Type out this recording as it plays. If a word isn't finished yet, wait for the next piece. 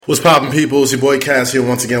What's poppin', people? It's your boy Cass here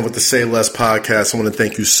once again with the Say Less podcast. I want to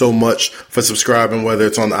thank you so much for subscribing, whether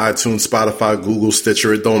it's on iTunes, Spotify, Google,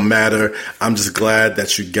 Stitcher. It don't matter. I'm just glad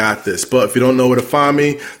that you got this. But if you don't know where to find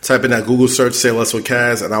me, type in that Google search, Say Less with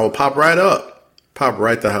Cass, and I will pop right up. Pop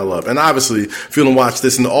right the hell up. And obviously, if you want to watch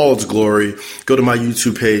this in all its glory, go to my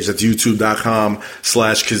YouTube page. That's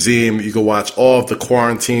youtube.com/Kazim. You can watch all of the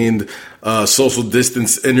quarantined social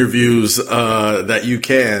distance interviews that you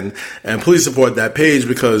can. And please support that page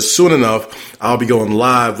because soon enough, I'll be going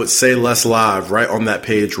live with Say Less Live right on that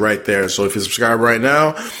page right there. So if you subscribe right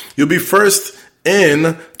now, you'll be first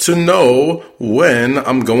in to know when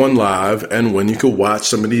I'm going live and when you can watch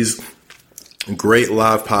some of these great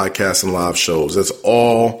live podcasts and live shows. That's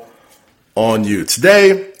all on you.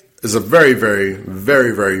 Today is a very, very,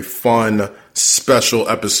 very, very fun, special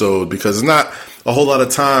episode because it's not a whole lot of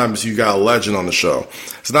times you got a legend on the show.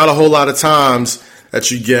 It's not a whole lot of times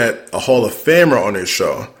that you get a Hall of Famer on your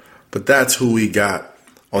show. But that's who we got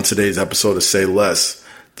on today's episode of Say Less.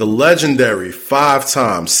 The legendary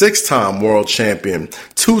 5-time, 6-time world champion,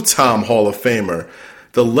 2-time Hall of Famer,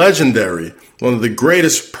 the legendary, one of the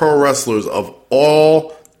greatest pro wrestlers of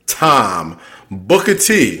all time, Booker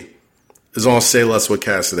T, is on Say Less with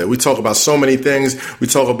Cass today. We talk about so many things. We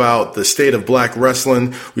talk about the state of black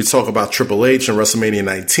wrestling. We talk about Triple H and WrestleMania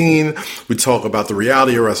 19. We talk about the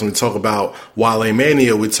reality of wrestling. We talk about Wale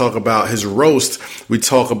Mania. We talk about his roast. We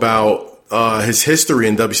talk about his history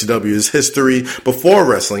in WCW, his history before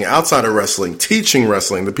wrestling, outside of wrestling, teaching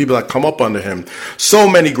wrestling, the people that come up under him. So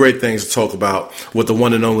many great things to talk about with the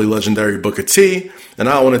one and only legendary Booker T. And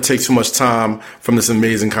I don't want to take too much time from this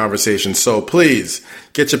amazing conversation. So please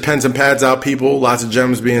get your pens and pads out, people. Lots of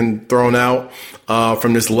gems being thrown out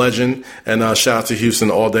from this legend. And shout out to Houston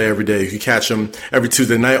all day, every day. You can catch him every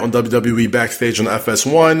Tuesday night on WWE Backstage on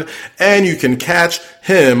FS1. And you can catch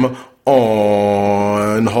him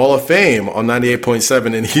on Hall of Fame on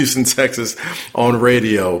 98.7 in Houston, Texas on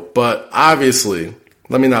radio. But obviously,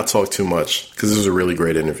 let me not talk too much because this was a really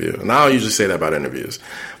great interview. And I don't usually say that about interviews,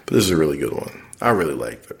 but this is a really good one. I really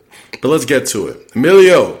liked it. But let's get to it.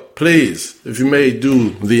 Emilio, please, if you may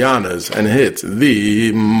do the honors and hit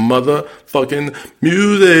the motherfucking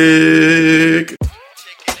music.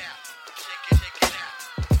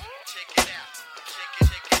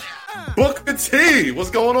 Booker T, what's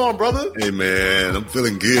going on, brother? Hey, man, I'm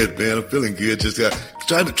feeling good, man. I'm feeling good. Just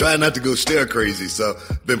try not to go stir crazy. So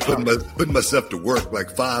been putting myself to work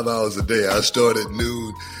like 5 hours a day. I start at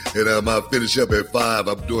noon and I finish up at 5.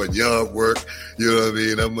 I'm doing yard work. You know what I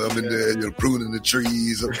mean? I'm in there, pruning the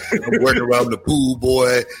trees. I'm working around the pool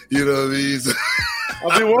boy. You know what I mean?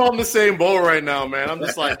 I mean, we're all in the same boat right now, man. I'm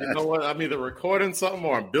just like, you know what? I'm either recording something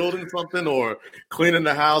or I'm building something or cleaning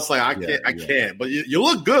the house. Like, I can't. But you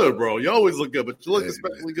look good, bro. You always look good, but you look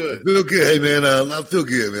especially good. I feel good. Hey, man, I feel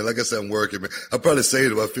good, man. Like I said, I'm working, man. I probably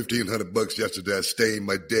saved about $1,500 yesterday. I stained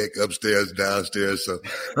my deck upstairs, downstairs. So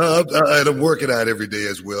and I'm working out every day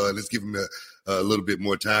as well. And it's giving me a little bit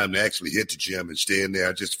more time to actually hit the gym and stay in there.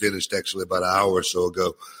 I just finished actually about an hour or so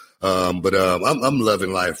ago. But I'm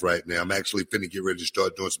loving life right now. I'm actually finna get ready to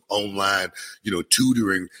start doing some online,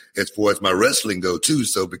 tutoring as far as my wrestling go too.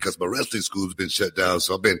 So because my wrestling school's been shut down,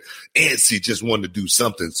 so I've been antsy, just wanting to do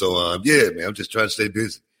something. So yeah, man, I'm just trying to stay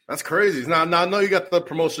busy. That's crazy. Now I know you got the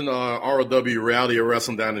promotion ROW, Reality of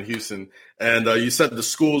Wrestling, down in Houston, and you said the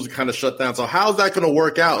schools kind of shut down. So how's that going to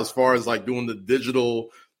work out as far as like doing the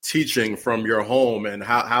digital teaching from your home, and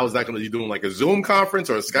how is that going to be doing, like a Zoom conference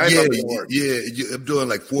or a Skype? Yeah, I'm doing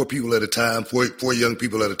like 4 people at a time, four young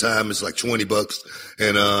people at a time. It's like $20,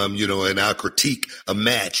 and and I'll critique a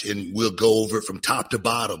match, and we'll go over it from top to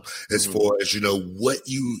bottom as far as what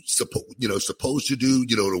you supposed to do,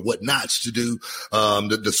 to what not to do,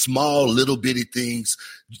 the small little bitty things.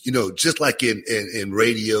 Just like in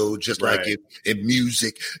radio, just like in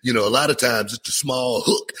music, a lot of times it's the small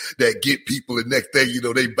hook that get people, and next thing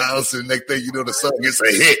they bounce, and next thing the song gets a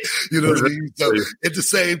hit. You know what I mean? So it's the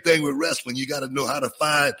same thing with wrestling. You got to know how to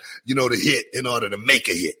find, the hit in order to make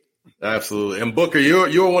a hit. Absolutely. And Booker,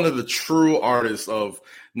 you're one of the true artists of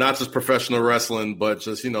not just professional wrestling, but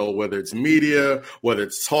just, whether it's media, whether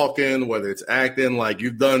it's talking, whether it's acting, like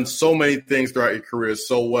you've done so many things throughout your career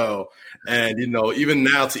so well. And, even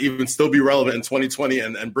now to even still be relevant in 2020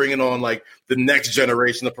 and bringing on like the next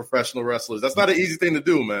generation of professional wrestlers, that's not an easy thing to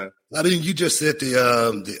do, man. I mean, you just said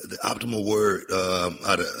the optimal word.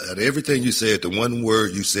 Out of everything you said, the one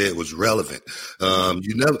word you said was relevant.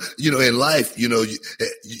 You never, in life,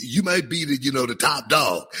 you might be the top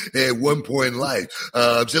dog at one point in life.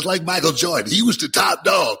 Just like Michael Jordan, he was the top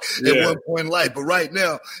dog at one point in life. But right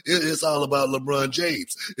now, it's all about LeBron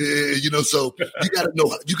James. So you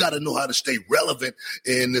gotta know how to stay relevant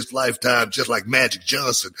in this lifetime. Just like Magic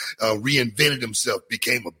Johnson reinvented himself,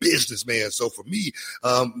 became a businessman. So for me,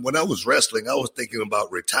 when I was wrestling, I was thinking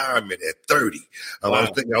about retirement at 30. Wow.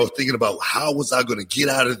 I was thinking about how was I going to get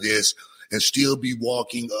out of this and still be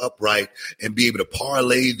walking upright and be able to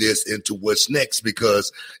parlay this into what's next.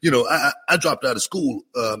 Because, I dropped out of school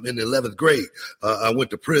in the 11th grade. I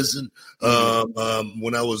went to prison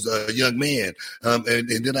when I was a young man.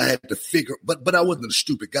 And then I had to figure, but I wasn't a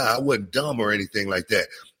stupid guy. I wasn't dumb or anything like that.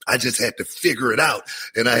 I just had to figure it out,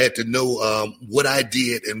 and I had to know what I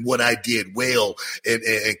did and what I did well, and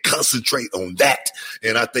concentrate on that.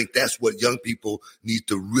 And I think that's what young people need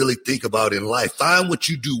to really think about in life. Find what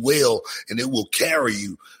you do well, and it will carry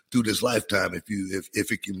you through this lifetime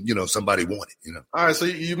if it can, somebody want it, All right, so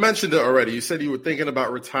you mentioned it already. You said you were thinking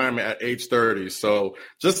about retirement at age 30. So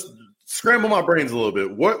just scramble my brains a little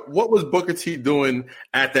bit. What was Booker T doing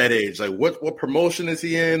at that age? Like what promotion is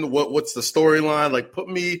he in? What's the storyline? Like put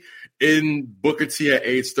me in Booker T at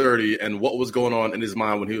age 30 and what was going on in his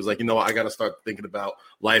mind when he was like, I got to start thinking about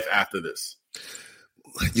life after this.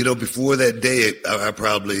 Before that day, I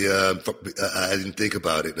probably I didn't think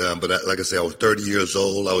about it. But like I said, I was 30 years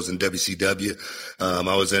old. I was in WCW.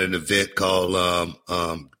 I was at an event called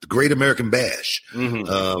the Great American Bash.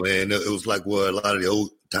 Mm-hmm. And it was like where a lot of the old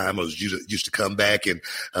timers used to come back and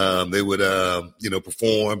they would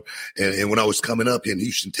perform. And when I was coming up in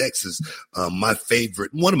Houston, Texas, one of my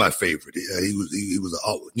favorite, he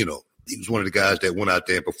was one of the guys that went out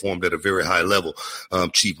there and performed at a very high level,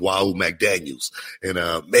 Chief Wahoo McDaniels. And,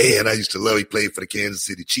 man, I used to love, he played for the Kansas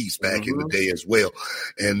City Chiefs back in the day as well.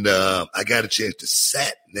 And, I got a chance to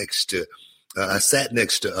sat next to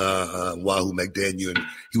Wahoo McDaniel, and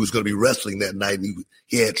he was going to be wrestling that night, and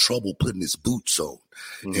he had trouble putting his boots on.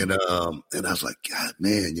 And I was like, God,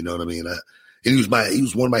 man, you know what I mean? And he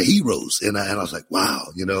was one of my heroes. And I was like, wow,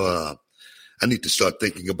 I need to start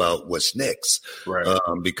thinking about what's next. Right.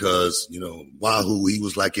 Because, Wahoo, he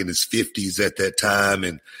was like in his 50s at that time,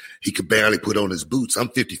 and he could barely put on his boots. I'm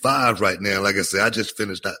 55 right now. Like I said, I just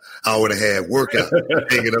finished an hour and a half workout,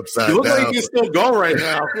 hanging upside down. You look like you can still go right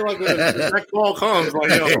now. I feel like when that call comes, like,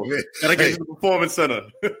 gotta get to the performance center.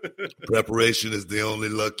 Preparation is the only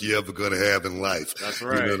luck you're ever going to have in life. That's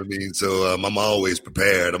right. You know what I mean? So I'm always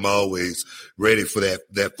prepared. I'm always ready for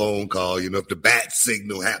that phone call. If the bat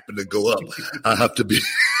signal happened to go up, I have to be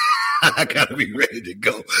I gotta be ready to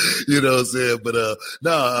go. You know what I'm saying? But at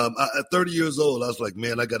 30 years old, I was like,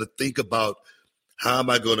 man, I got to think about how am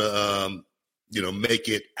I going to, make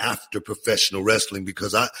it after professional wrestling,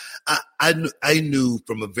 because I knew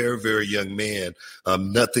from a very, very young man,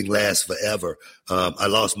 nothing lasts forever. I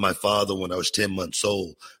lost my father when I was 10 months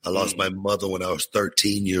old. I lost my mother when I was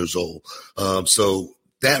 13 years old. So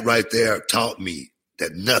that right there taught me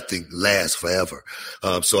that nothing lasts forever.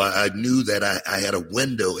 So I knew that I had a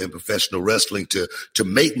window in professional wrestling to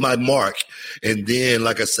make my mark. And then,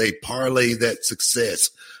 like I say, parlay that success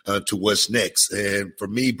to what's next. And for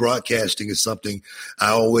me, broadcasting is something I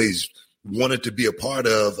always wanted to be a part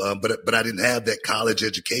of, but I didn't have that college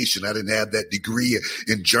education. I didn't have that degree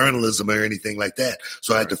in journalism or anything like that.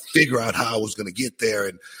 So I had to figure out how I was going to get there.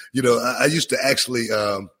 And, I used to actually,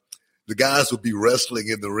 the guys would be wrestling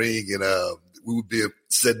in the ring, and we would be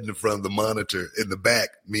sitting in front of the monitor in the back,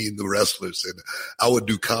 me and the wrestlers, and I would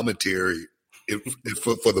do commentary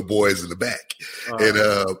for the boys in the back. And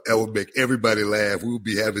that would make everybody laugh. We would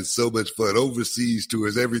be having so much fun. Overseas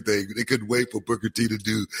tours, everything. They couldn't wait for Booker T to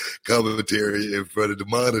do commentary in front of the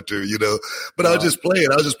monitor, But I was just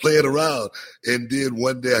playing around. And then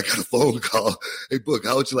one day I got a phone call. Hey, Book,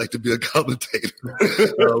 how would you like to be a commentator?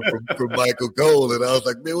 from Michael Cole. And I was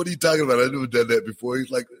like, man, what are you talking about? I've never done that before.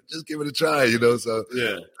 He's like, just give it a try, So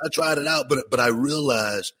yeah. I tried it out, but I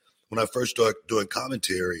realized when I first started doing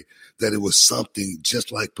commentary that it was something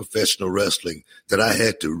just like professional wrestling that I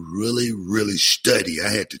had to really, really study. I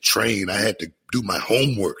had to train. I had to do my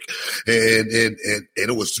homework, and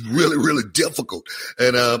it was really, really difficult.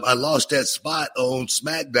 And I lost that spot on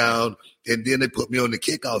SmackDown, and then they put me on the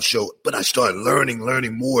kickoff show. But I started learning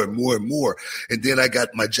more and more and more. And then I got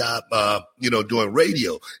my job, doing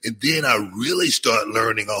radio. And then I really started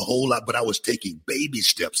learning a whole lot, but I was taking baby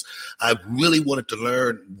steps. I really wanted to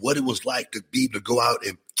learn what it was like to be able to go out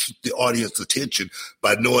and keep the audience attention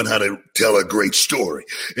by knowing how to tell a great story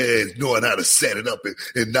and knowing how to set it up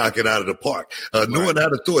and knock it out of the park. Knowing how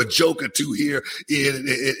to throw a joke or two here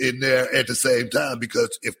in there at the same time,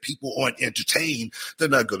 because if people aren't entertained, they're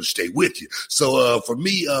not going to stay with you. So for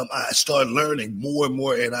me, I started learning more and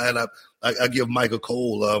more, and I give Michael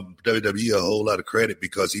Cole, WWE, a whole lot of credit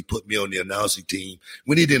because he put me on the announcing team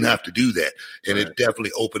when he didn't have to do that. And It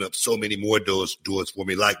definitely opened up so many more doors for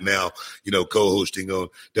me, like now, co-hosting on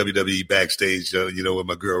WWE Backstage, with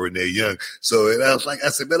my girl Renee Young. So and I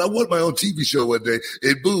said, man, I want my own TV show one day.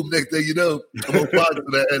 And boom, next thing you know, I'm on Fox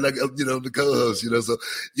and the co-host, So,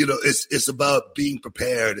 it's about being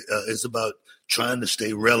prepared. It's about trying to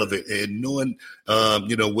stay relevant and knowing,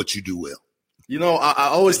 what you do well. I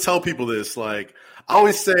always tell people this, I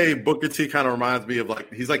always say Booker T kind of reminds me of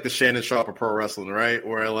he's like the Shannon Sharp of pro wrestling, right?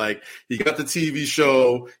 Where he got the TV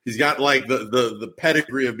show, he's got the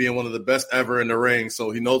pedigree of being one of the best ever in the ring,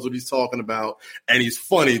 so he knows what he's talking about, and he's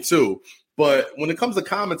funny too. But when it comes to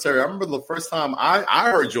commentary, I remember the first time I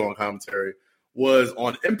heard you on commentary was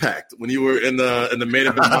on Impact when you were in the main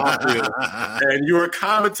event Mafia, and you were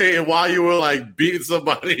commentating while you were beating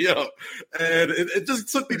somebody up, and it just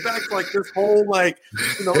took me back to this whole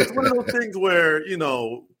it's one of those things where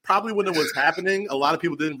probably when it was happening, a lot of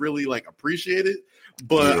people didn't really appreciate it,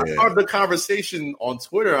 but I started the conversation on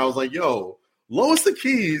Twitter. I was like, yo, Lois the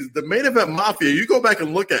Keys, the main event Mafia. You go back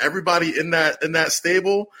and look at everybody in that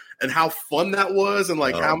stable and how fun that was, and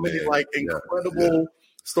how many incredible.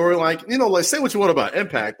 Storyline, say what you want about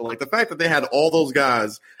Impact, but the fact that they had all those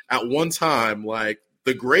guys at one time,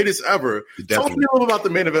 the greatest ever. Talk to me a little about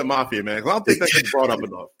the main event Mafia, man, because I don't think that gets brought up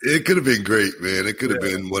enough. It could have been great, man. It could have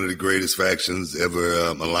been one of the greatest factions ever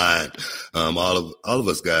aligned. All of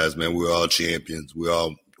us guys, man, we're all champions. We're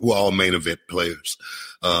all main event players.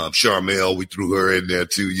 Charmel, we threw her in there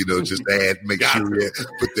too, just to make sure we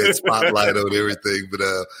put that spotlight on everything. But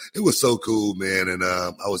it was so cool, man. And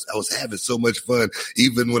I was having so much fun.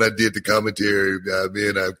 Even when I did the commentary, me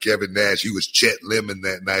and Kevin Nash, he was Chet Lemon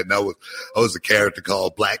that night, and I was a character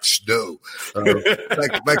called Black Snow.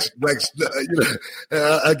 Black Snow,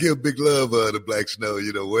 I give big love to Black Snow,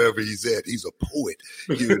 wherever he's at. He's a poet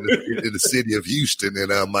here in the city of Houston.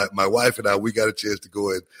 And my wife and I, we got a chance to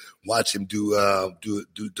go and watch him do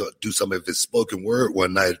some of his spoken word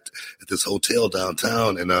one night at this hotel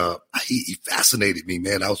downtown, and he fascinated me,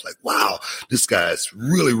 man. I was like, wow, this guy's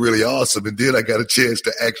really, really awesome. And then I got a chance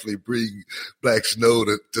to actually bring Black Snow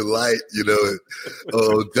to light,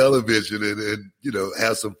 on television and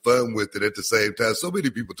have some fun with it at the same time. So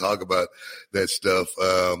many people talk about that stuff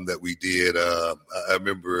that we did. I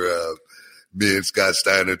remember me and Scott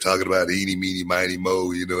Steiner talking about Eeny, Meeny, Miny,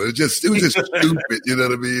 Mo, it was just stupid, you know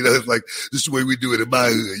what I mean? It's this is the way we do it in my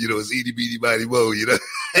hood, it's Eeny, Meeny, Miny, Mo,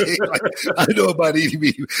 I know about Eeny,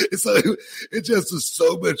 Meeny. So it just was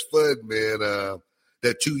so much fun, man.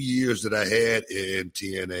 That 2 years that I had in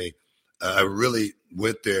TNA, I really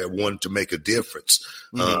went there, wanted to make a difference.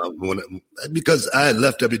 Because I had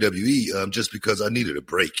left WWE just because I needed a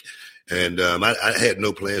break. And I had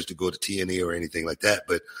no plans to go to TNA or anything like that.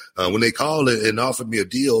 But when they called and offered me a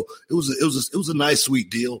deal, it was a nice, sweet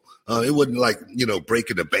deal. It wasn't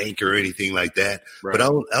breaking the bank or anything like that. Right. But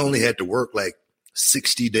I only had to work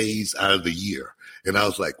 60 days out of the year. And I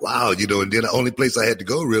was like, wow, and then the only place I had to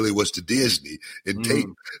go really was to Disney and tape.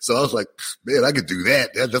 So I was like, man, I could do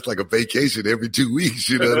that. That's like a vacation every 2 weeks,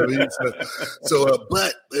 you know what I mean?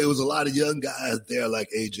 But there was a lot of young guys there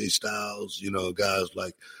like AJ Styles, guys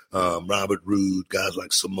like Robert Roode, guys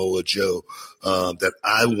like Samoa Joe, that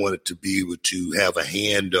I wanted to be able to have a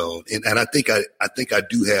hand on. And I think I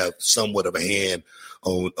do have somewhat of a hand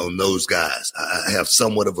on those guys. I have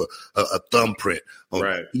somewhat of a thumbprint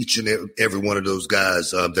on each and every one of those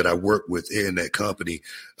guys that I work with in that company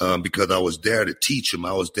because I was there to teach them.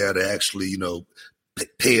 I was there to actually,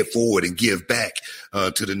 pay it forward and give back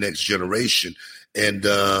to the next generation. And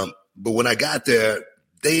but when I got there,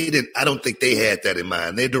 I don't think they had that in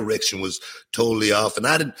mind. Their direction was totally off. And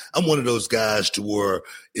I'm one of those guys to where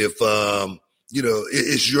if,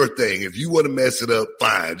 it's your thing. If you want to mess it up,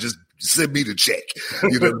 fine. Just send me the check.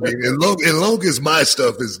 You know what I mean? As long as my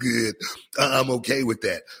stuff is good, I'm okay with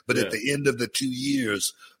that. But at the end of the 2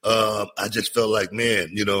 years, I just felt like,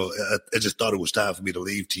 man, I just thought it was time for me to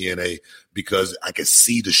leave TNA because I could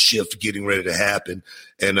see the shift getting ready to happen.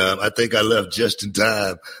 And I think I left just in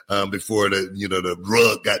time before the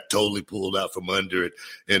rug got totally pulled out from under it.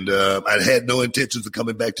 And I had no intentions of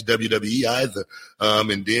coming back to WWE either.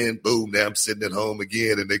 And then, boom, now I'm sitting at home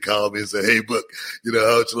again, and they call me and say, hey, Book,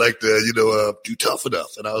 how would you like to, do Tough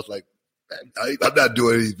Enough? And I was like, I'm not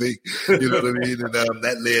doing anything. You know what I mean? And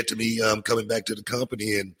that led to me coming back to the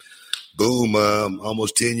company, and boom,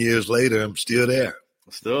 almost 10 years later, I'm still there.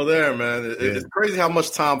 Still there, man. It's crazy how much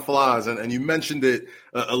time flies. And you mentioned it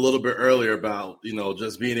a little bit earlier about,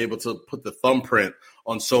 just being able to put the thumbprint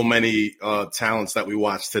on so many talents that we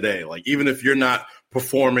watch today. Like, even if you're not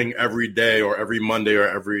performing every day or every Monday or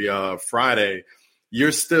every Friday,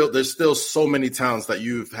 there's still so many talents that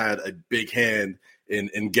you've had a big hand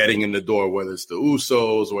in getting in the door, whether it's the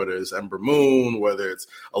Usos, whether it's Ember Moon, whether it's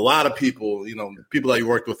a lot of people, people that you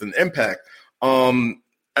worked with in Impact.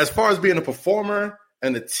 As far as being a performer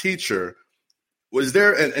and a teacher, was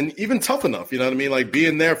there, and even Tough Enough, you know what I mean? Like,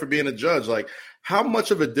 being there for being a judge, like, how much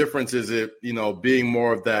of a difference is it, being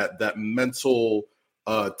more of that mental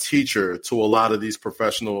teacher to a lot of these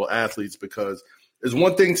professional athletes? Because it's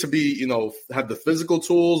one thing to be, have the physical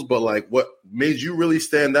tools, but like, what made you really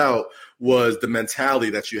stand out was the mentality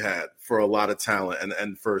that you had for a lot of talent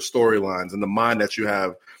and for storylines, and the mind that you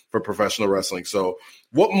have for professional wrestling. So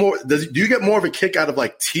what more do you get more of a kick out of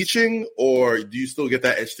like teaching, or do you still get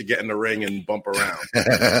that itch to get in the ring and bump around?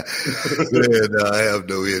 Yeah, no, I have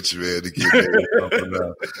no itch, man, to get there and bump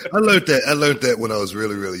around. I learned that when I was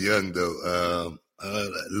really, really young, though.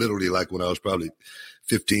 Literally, like when I was probably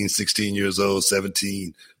 15, 16 years old,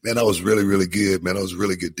 17, man, I was really, really good, man. I was a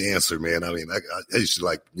really good dancer, man. I mean, I used to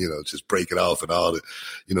like, just break it off in all the,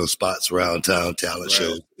 spots around town, talent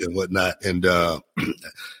shows and whatnot. And,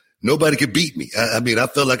 nobody could beat me. I mean, I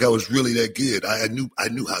felt like I was really that good. I knew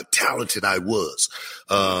how talented I was,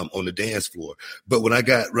 on the dance floor. But when I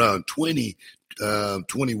got around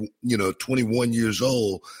 21 years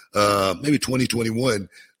old, maybe 21,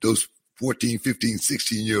 those 14, 15,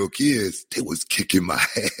 16-year-old kids, they was kicking my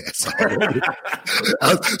ass.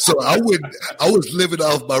 So I was living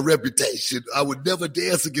off my reputation. I would never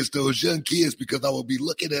dance against those young kids because I would be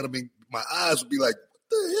looking at them and my eyes would be like,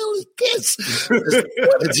 what the hell is this?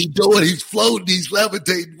 What is he doing? He's floating, he's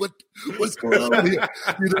levitating. What's going on here?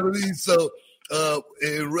 You know what I mean? So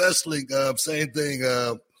in wrestling, same thing.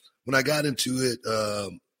 When I got into it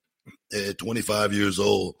at 25 years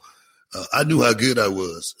old, I knew how good I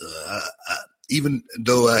was. Even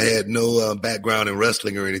though I had no background in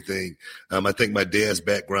wrestling or anything, I think my dad's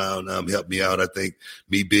background helped me out. I think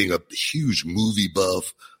me being a huge movie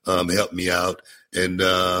buff helped me out. And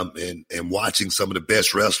watching some of the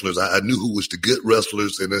best wrestlers, I knew who was the good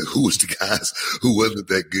wrestlers and who was the guys who wasn't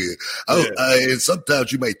that good. And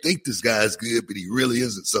sometimes you might think this guy's good, but he really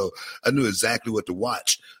isn't. So I knew exactly what to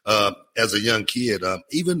watch as a young kid.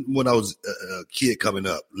 Even when I was a kid coming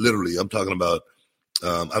up, literally, I'm talking about,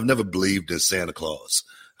 I've never believed in Santa Claus.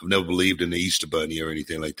 I've never believed in the Easter Bunny or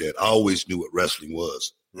anything like that. I always knew what wrestling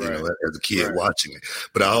was. As a kid watching it,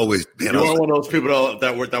 but I always, man, you were one of those people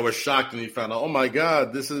that were shocked when you found out, oh my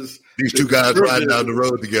God, these two guys riding down the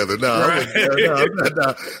road together. No,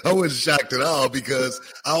 I wasn't shocked at all because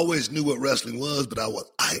I always knew what wrestling was, but I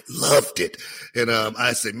loved it. And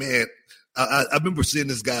I said, man, I remember seeing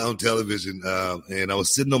this guy on television, and I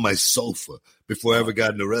was sitting on my sofa before I ever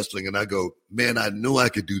got into wrestling, and I go, man, I know I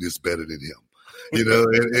could do this better than him.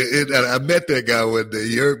 And I met that guy one day.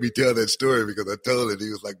 He heard me tell that story because I told him. He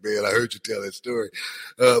was like, "Man, I heard you tell that story."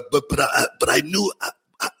 But I knew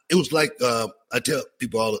it was like I tell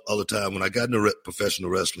people all the time when I got into professional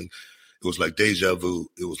wrestling, it was like deja vu.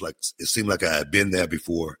 It was like it seemed like I had been there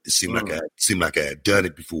before. It seemed like I had done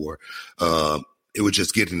it before. It was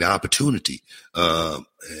just getting the opportunity.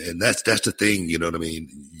 And that's the thing, you know what I mean?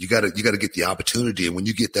 You gotta get the opportunity. And when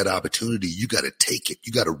you get that opportunity, you gotta take it.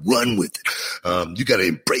 You gotta run with it. You gotta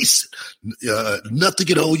embrace it. Nothing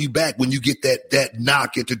can hold you back when you get that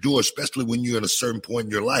knock at the door, especially when you're in a certain point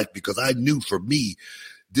in your life, because I knew for me,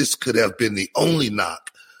 this could have been the only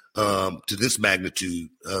knock to this magnitude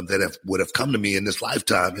that would have come to me in this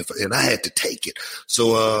lifetime, and I had to take it.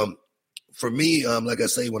 So for me, like I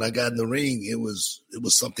say, when I got in the ring, it was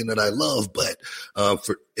something that I love. But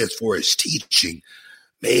as far as teaching,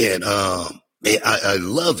 man, I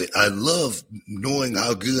love it. I love knowing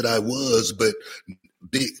how good I was, but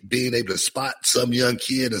being able to spot some young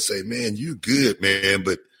kid and say, man, you good, man,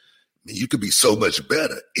 but you could be so much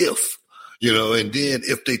better if. And then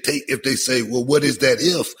if they say, well, what is that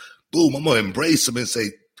if? Boom, I'm going to embrace them and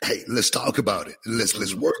say, hey, let's talk about it.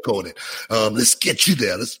 Let's work on it. Let's get you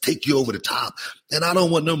there. Let's take you over the top. And I don't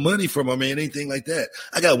want no money from them, man, anything like that.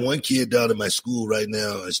 I got one kid down in my school right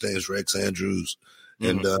now. His name's Rex Andrews.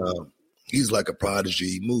 And he's like a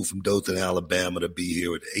prodigy. He moved from Dothan, Alabama to be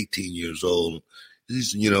here at 18 years old.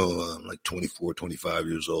 He's, like 24, 25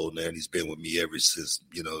 years old now, and he's been with me ever since,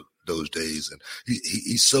 those days. And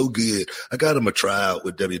he's so good. I got him a tryout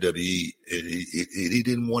with WWE, and he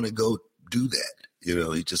didn't want to go do that. You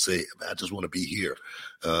know, he just say, I just want to be here.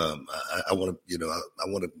 I want to, you know, I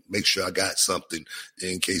want to make sure I got something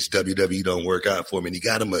in case WWE don't work out for me. And he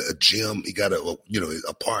got him a gym. He got a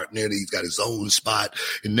partner. And he's got his own spot.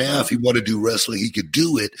 And now if he want to do wrestling, he could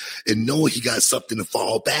do it and know he got something to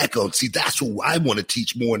fall back on. See, that's what I want to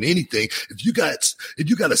teach more than anything. If you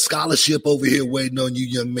got a scholarship over here waiting on you,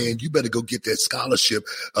 young man, you better go get that scholarship.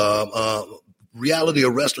 Reality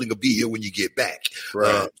of wrestling will be here when you get back.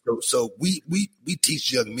 Right. So we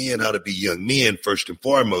teach young men how to be young men first and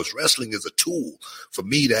foremost. Wrestling is a tool for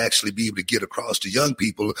me to actually be able to get across to young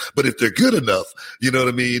people. But if they're good enough, you know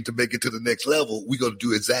what I mean, to make it to the next level, we're going to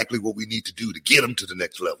do exactly what we need to do to get them to the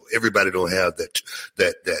next level. Everybody don't have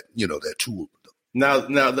that tool. Now,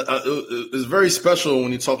 it's very special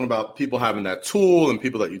when you're talking about people having that tool and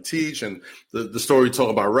people that you teach, and the story you talk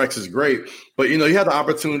about Rex is great. But, you know, you had the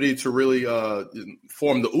opportunity to really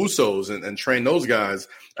form the Usos and train those guys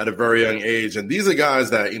at a very young age. And these are guys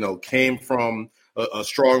that, you know, came from a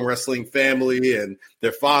strong wrestling family, and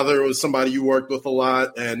their father was somebody you worked with a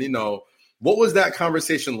lot. And, you know, what was that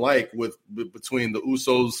conversation like between the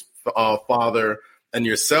Usos' father and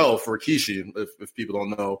yourself, or Rikishi, if people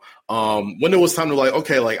don't know, when it was time to like,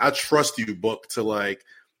 okay, like I trust you, Book, to like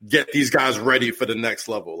get these guys ready for the next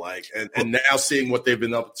level, like, and now seeing what they've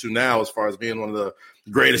been up to now as far as being one of the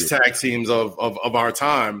greatest tag teams of our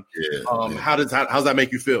time. How's that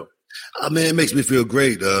make you feel? Man, it makes me feel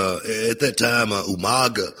great. At that time,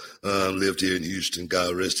 Umaga lived here in Houston.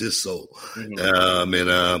 God rest his soul. Mm-hmm.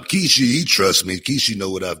 And Kishi, he trusts me. Kishi know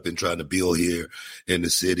what I've been trying to build here in the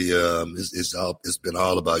city. It's been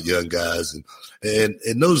all about young guys, and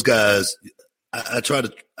those guys. I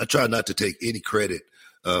try not to take any credit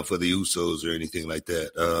for the Usos or anything like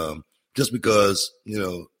that. Just because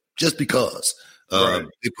right.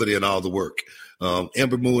 They put in all the work.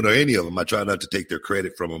 Ember Moon or any of them, I try not to take their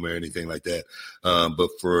credit from them or anything like that. But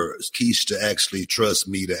for Keish to actually trust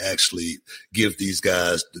me to actually give these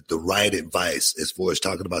guys the right advice as far as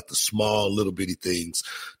talking about the small little bitty things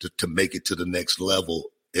to make it to the next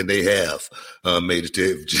level. And they have made it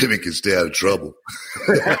to Jimmy can stay out of trouble.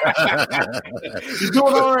 He's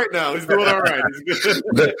doing all right now. He's doing all right.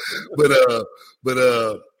 But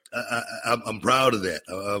I'm proud of that.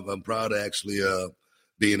 I'm proud of actually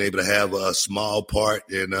being able to have a small part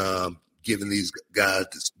in giving these guys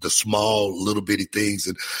the small little bitty things.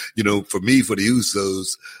 And, you know, for me, for the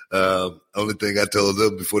Usos, only thing I told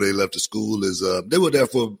them before they left the school is they were there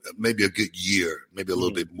for maybe a good year, maybe a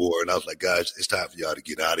little bit more. And I was like, guys, it's time for y'all to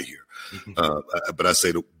get out of here. But I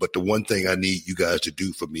say, but the one thing I need you guys to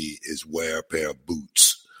do for me is wear a pair of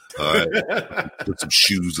boots. All right, put some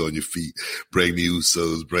shoes on your feet. Bring the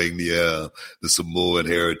Usos. Bring the Samoan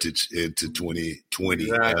heritage into 2020.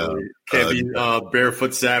 Exactly. Can't be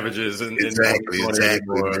barefoot savages. Exactly. And they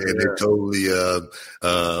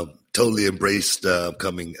totally embraced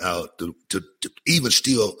coming out to even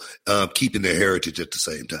still keeping their heritage at the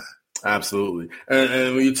same time. Absolutely.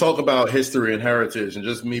 And when you talk about history and heritage, and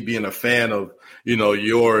just me being a fan of, you know,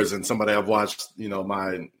 yours and somebody I've watched, you know,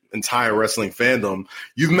 my entire wrestling fandom,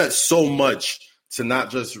 you've meant so much to not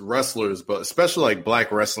just wrestlers, but especially like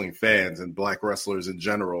Black wrestling fans and Black wrestlers in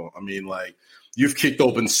general. I mean, like, you've kicked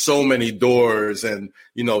open so many doors and,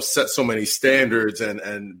 you know, set so many standards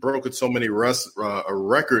and broken so many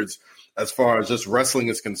records as far as just wrestling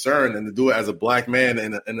is concerned, and to do it as a Black man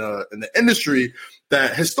in the industry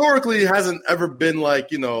that historically hasn't ever been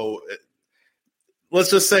like, you know, let's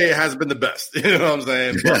just say it has been the best. You know what I'm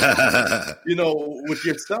saying? But, you know, with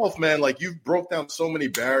yourself, man, like, you've broke down so many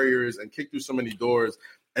barriers and kicked through so many doors.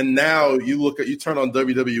 And now you turn on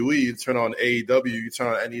WWE, you turn on AEW, you turn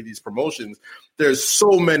on any of these promotions. There's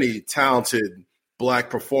so many talented Black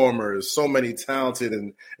performers, so many talented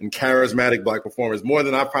and charismatic Black performers, more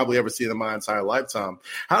than I've probably ever seen in my entire lifetime.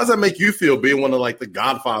 How does that make you feel, being one of like the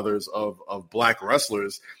godfathers of Black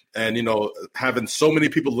wrestlers, and, you know, having so many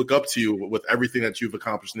people look up to you with everything that you've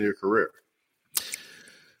accomplished in your career?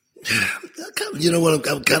 You know what?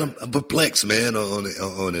 I'm kind of perplexed, man,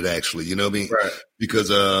 on it actually. You know what I mean? Right.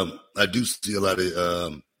 Because I do see a lot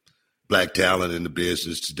of Black talent in the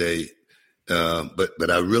business today,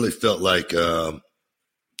 but I really felt like you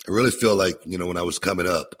know, when I was coming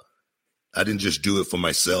up, I didn't just do it for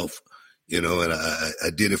myself, you know, and I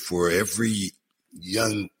did it for every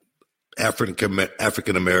young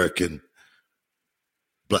African American,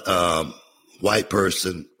 white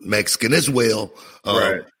person, Mexican as well,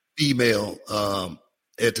 right. Female,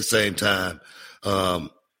 at the same time.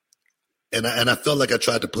 And I felt like I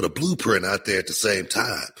tried to put a blueprint out there at the same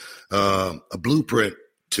time, a blueprint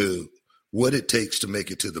to what it takes to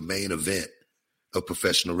make it to the main event of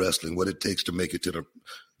professional wrestling, what it takes to make it to the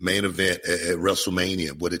main event at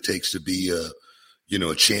WrestleMania, what it takes to be a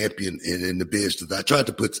champion in the business. I tried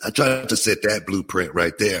to set that blueprint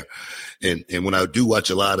right there. And when I do watch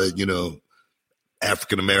a lot of,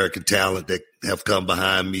 African American talent that have come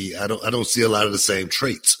behind me, I don't see a lot of the same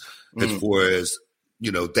traits as far as,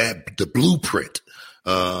 the blueprint.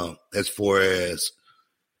 As far as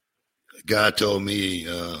God told me,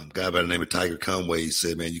 a guy by the name of Tiger Conway, he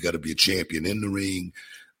said, man, you got to be a champion in the ring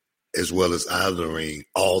as well as out of the ring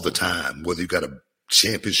all the time, whether you got a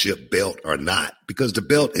championship belt or not, because the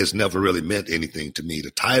belt has never really meant anything to me.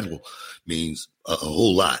 The title means a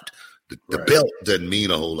whole lot. The belt doesn't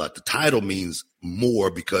mean a whole lot. The title means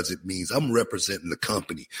more because it means I'm representing the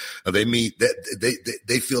company. They mean that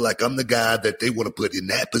they feel like I'm the guy that they want to put in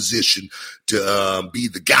that position to be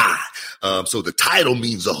the guy. So the title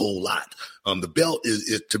means a whole lot. The belt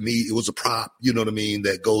is to me, it was a prop, you know what I mean,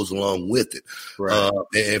 that goes along with it. Right.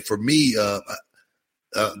 And for me,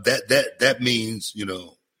 that means,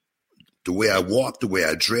 the way I walk, the way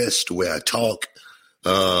I dress, the way I talk,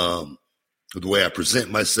 the way I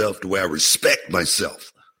present myself, the way I respect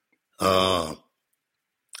myself. All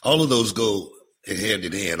of those go hand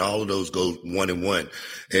in hand. All of those go one in one.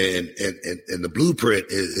 And the blueprint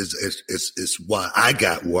is why I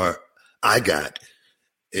got where I got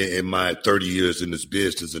in my 30 years in this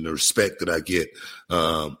business, and the respect that I get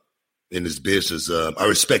in this business. I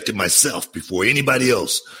respected myself before anybody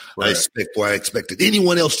else. Right. I expected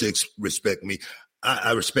anyone else to respect me.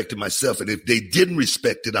 I respected myself, and if they didn't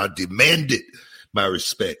respect it, I demanded my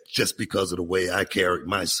respect just because of the way I carried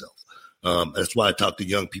myself. That's why I talk to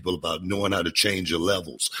young people about knowing how to change your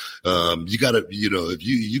levels. You gotta, if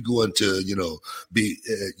you go into, be,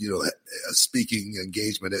 a speaking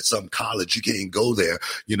engagement at some college, you can't go there,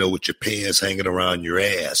 with your pants hanging around your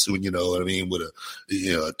ass, you know what I mean, with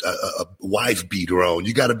a wife beater on.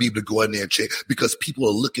 You got to be able to go in there and check, because people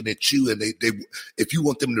are looking at you, and they if you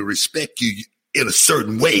want them to respect you in a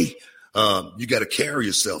certain way, you got to carry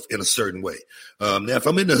yourself in a certain way. Now, if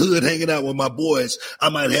I'm in the hood hanging out with my boys, I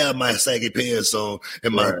might have my saggy pants on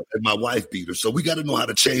and my wife beater. So we got to know how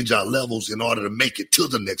to change our levels in order to make it to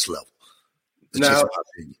the next level.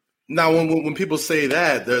 Now, when people say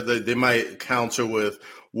that, they might counter with,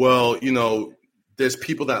 well, there's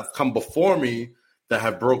people that have come before me that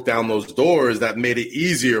have broke down those doors that made it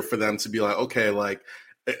easier for them to be like, okay, like,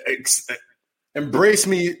 embrace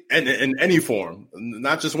me in any form,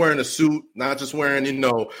 not just wearing a suit, not just wearing,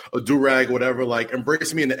 a do-rag, whatever, like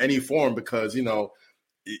embrace me in any form, because,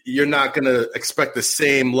 you're not going to expect the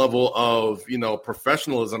same level of,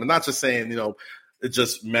 professionalism. And not just saying, it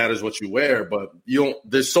just matters what you wear, but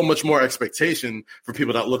there's so much more expectation for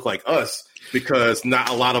people that look like us, because not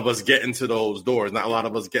a lot of us get into those doors, not a lot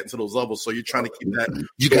of us get into those levels. So you're trying to keep that.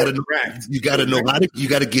 You got to know how to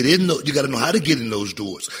get in. You got to know how to get in those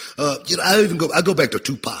doors. I go back to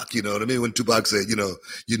Tupac. You know what I mean? When Tupac said,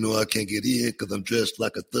 I can't get in because I'm dressed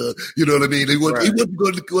like a thug. You know what I mean? He wasn't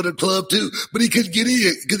going to go to the club too, but he couldn't get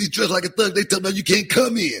in because he dressed like a thug. They tell him, no, you can't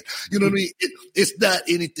come in. You know what I mean? It's not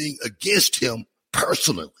anything against him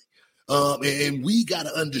personally. And we got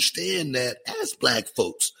to understand that as Black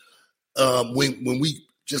folks, when we,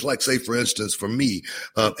 just like, say, for instance, for me,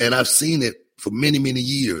 and I've seen it for many, many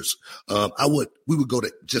years, we would go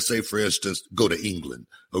to, just say, for instance, go to England.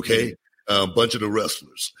 Okay. A bunch of the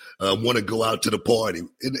wrestlers want to go out to the party.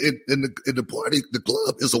 In the party, the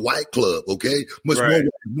club is a white club, okay? Much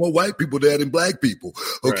more white people there than Black people,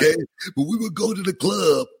 okay? Right. But we would go to the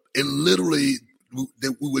club, and literally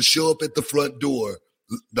we would show up at the front door,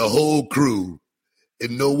 the whole crew,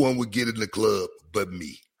 and no one would get in the club but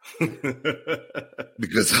me.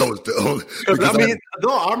 Because I was the only.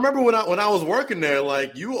 I remember when I was working there,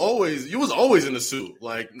 like you was always in a suit,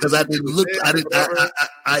 like because I didn't look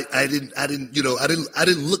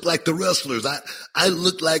like the wrestlers. I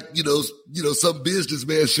looked like some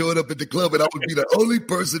businessman showing up at the club, and I would be the only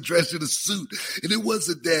person dressed in a suit. And it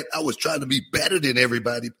wasn't that I was trying to be better than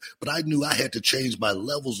everybody, but I knew I had to change my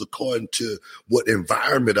levels according to what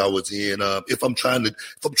environment I was in. If I'm trying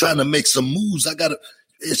to make some moves, I gotta.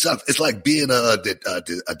 It's like being a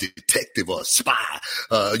detective or a spy.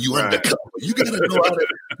 You undercover. You gotta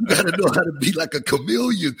know how to be like a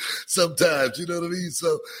chameleon sometimes. You know what I mean?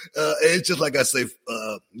 So it's just like I say.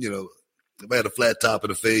 If I had a flat top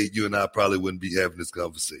and a fade, you and I probably wouldn't be having this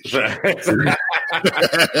conversation. That's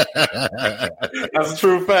a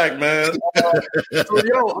true fact, man.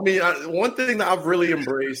 One thing that I've really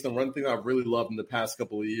embraced and one thing I've really loved in the past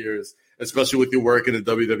couple of years, especially with your work in the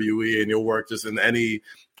WWE and your work just in any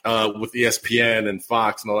with ESPN and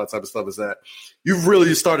Fox and all that type of stuff, is that you've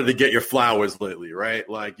really started to get your flowers lately, right?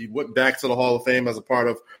 Like you went back to the Hall of Fame as a part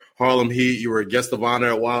of Harlem Heat. You were a guest of honor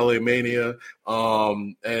at Wale Mania.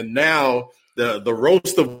 And now the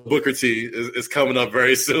roast of Booker T is coming up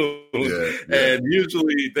very soon. Yeah. And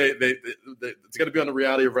usually it's going to be on the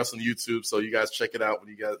Reality of Wrestling YouTube. So you guys check it out when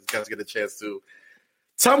you guys get a chance to.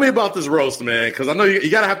 Tell me about this roast, man, because I know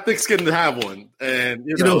you got to have thick skin to have one. And,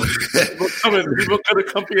 people could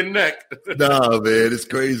have come for your neck. Nah, man, it's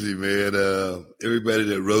crazy, man. Everybody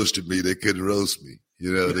that roasted me, they couldn't roast me.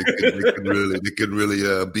 They couldn't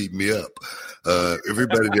really beat me up.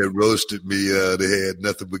 Everybody that roasted me, they had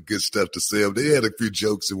nothing but good stuff to say. They had a few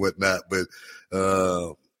jokes and whatnot, but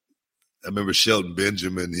I remember Shelton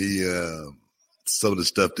Benjamin, some of the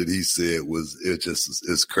stuff that he said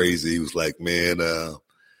it's crazy. He was like, man,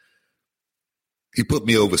 he put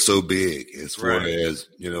me over so big as far as,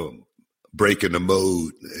 breaking the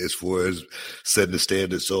mode, as far as setting the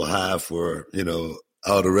standard so high for,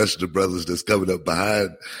 all the rest of the brothers that's coming up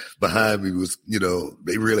behind me was,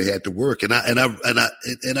 they really had to work. And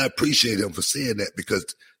I appreciate him for saying that,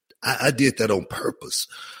 because I did that on purpose.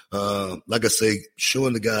 Like I say,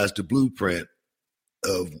 showing the guys the blueprint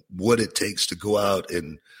of what it takes to go out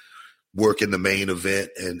and work in the main event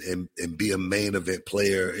and be a main event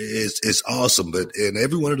player is awesome. But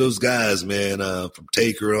every one of those guys, man, from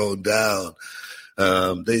Taker on down,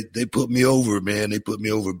 they put me over, man. They put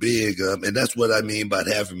me over big. And that's what I mean by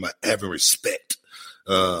having respect.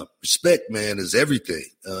 Respect, man, is everything.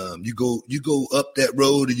 You go up that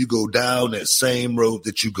road and you go down that same road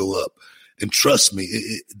that you go up. And trust me,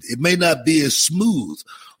 it may not be as smooth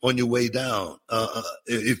on your way down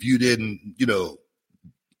if you didn't,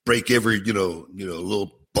 break every,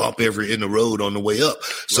 little bump in the road on the way up.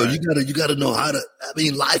 So you gotta know how to. I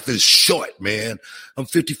mean, life is short, man. I'm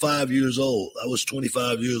 55 years old. I was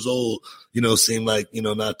 25 years old. Seemed like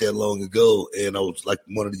not that long ago, and I was like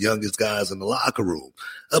one of the youngest guys in the locker room.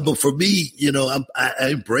 But for me, I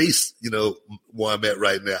embrace where I'm at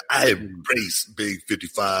right now. I embrace being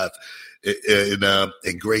 55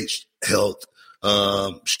 in great health.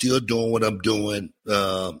 Still doing what I'm doing.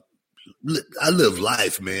 I live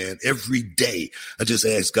life, man, every day. I just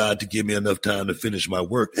ask God to give me enough time to finish my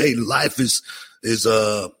work. Hey, life is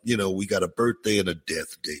we got a birthday and a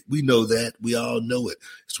death date. We know that. We all know it.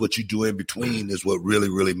 It's what you do in between is what really,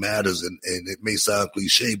 really matters. And it may sound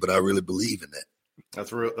cliche, but I really believe in that.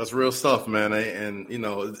 That's real stuff, man. And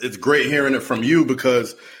it's great hearing it from you,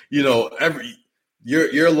 because,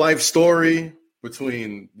 your life story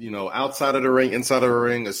between, outside of the ring, inside of the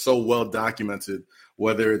ring is so well documented.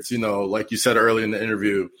 Whether it's, like you said earlier in the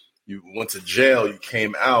interview, you went to jail, you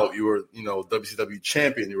came out, you were, WCW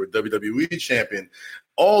champion, you were WWE champion,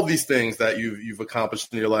 all these things that you've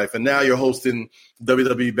accomplished in your life. And now you're hosting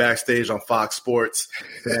WWE Backstage on Fox Sports.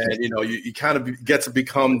 And, you kind of get to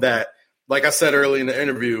become that, like I said earlier in the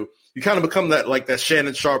interview, you kind of become that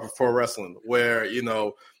Shannon Sharpe of pro wrestling, where,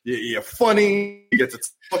 you're funny, you get to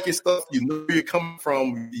talk your stuff, you know where you're coming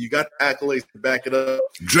from, you got the accolades to back it up.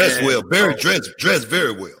 Dress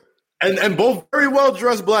very well. And both very well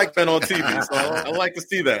dressed black men on TV. So I like to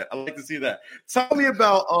see that. Tell me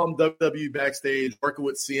about WWE Backstage, working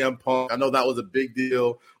with CM Punk. I know that was a big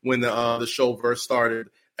deal when the show first started.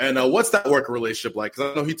 And what's that working relationship like?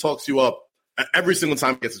 Because I know he talks you up every single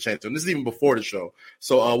time he gets a chance to. And this is even before the show.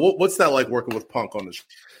 So what's that like working with Punk on the show?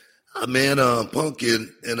 Man, Punk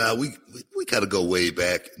and I, we kind of go way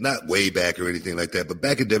back, not way back or anything like that, but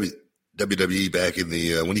back in WWE, back in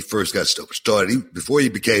the when he first got started, before he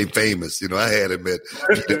became famous, I had him at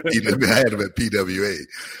PWA,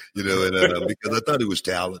 and because I thought he was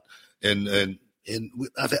talent, and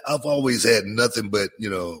I've always had nothing but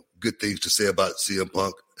good things to say about CM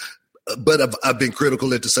Punk. But I've been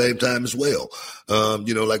critical at the same time as well.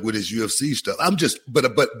 Like with his UFC stuff.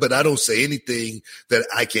 But I don't say anything that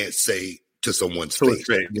I can't say to someone's face.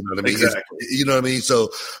 You know what I mean? Exactly. You know what I mean? So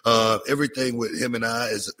everything with him and I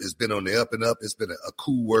has been on the up and up. It's been a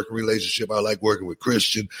cool working relationship. I like working with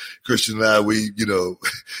Christian. Christian and I,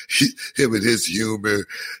 him and his humor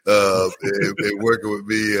and working with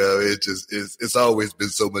me, it's always been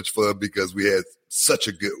so much fun because we had such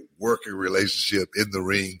a good working relationship in the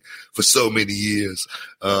ring for so many years.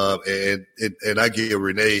 And I give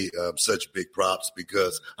Renee such big props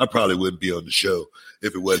because I probably wouldn't be on the show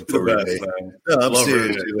if it wasn't for Renee. No, I'm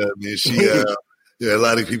serious. You know what I mean? She, a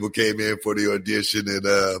lot of people came in for the audition and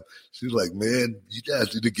she was like, man, you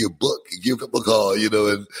guys need to give him a call,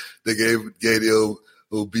 and they gave the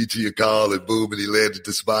old BT a call and boom, and he landed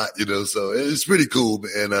the spot, so it's pretty cool.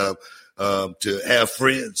 And to have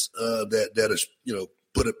friends that are,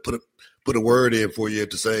 put a word in for you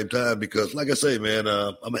at the same time because, like I say, man,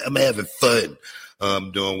 I'm having fun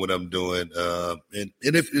doing what I'm doing. And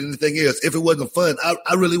the thing is, if it wasn't fun,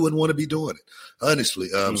 I really wouldn't want to be doing it, honestly.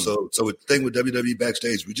 So the thing with WWE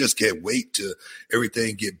Backstage, we just can't wait till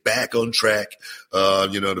everything get back on track.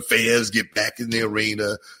 The fans get back in the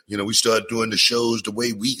arena. We start doing the shows the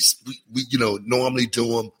way we normally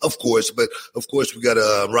do them, of course. But, of course, we got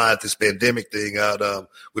to ride this pandemic thing out.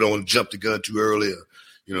 We don't want to jump the gun too early.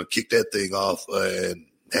 Kick that thing off and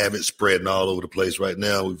have it spreading all over the place. Right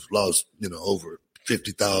now, we've lost, over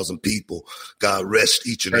 50,000 people. God rest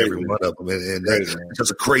each and every one of them. And that's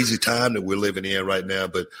just a crazy time that we're living in right now.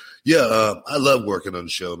 But, yeah, I love working on the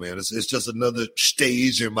show, man. It's just another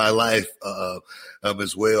stage in my life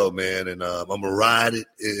as well, man. And I'm going to ride it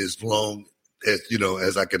as long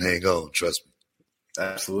as I can hang on. Trust me.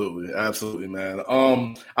 Absolutely, man.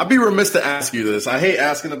 I'd be remiss to ask you this. I hate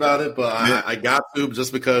asking about it, but I got to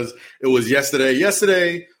just because it was yesterday.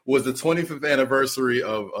 Yesterday was the 25th anniversary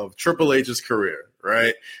of Triple H's career,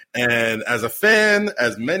 right? And as a fan,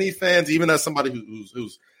 as many fans, even as somebody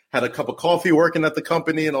who's had a cup of coffee working at the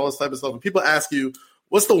company and all this type of stuff, when people ask you,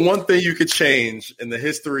 what's the one thing you could change in the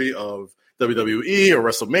history of WWE or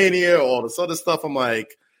WrestleMania or all this other stuff? I'm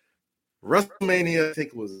like, WrestleMania, I think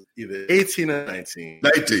it was either 18 or 19.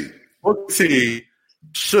 19. Booker T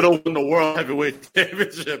should have won the World Heavyweight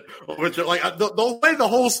Championship. The way the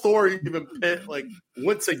whole story even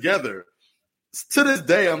went together. To this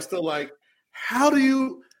day, I'm still like, how do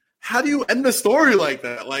you end the story like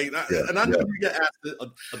that? And I know you get asked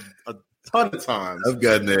a ton of times. I've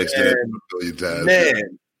gotten asked that a million times.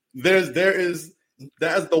 Man,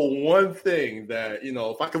 that's the one thing that,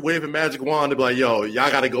 if I could wave a magic wand and be like, yo,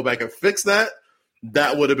 y'all got to go back and fix that,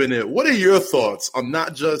 that would have been it. What are your thoughts on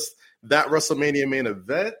not just that WrestleMania main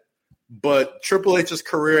event, but Triple H's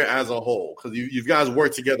career as a whole? Because you guys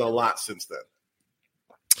worked together a lot since then.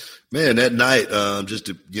 Man, that night, just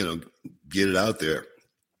to, get it out there.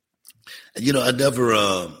 I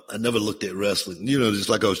never looked at wrestling, just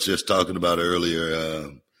like I was just talking about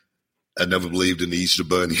earlier. I never believed in the Easter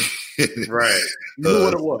Bunny. Right. You knew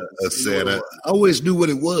what it was. Santa. I always knew what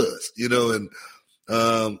it was, and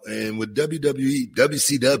with WWE,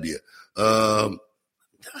 WCW,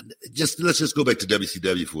 let's just go back to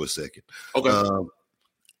WCW for a second. Okay.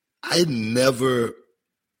 I never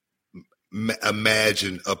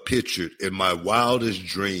imagined or pictured in my wildest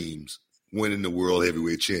dreams winning the World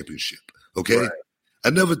Heavyweight Championship. Okay. Right. I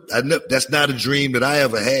never, that's not a dream that I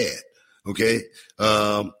ever had. Okay.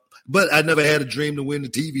 But I never had a dream to win the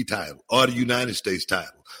TV title or the United States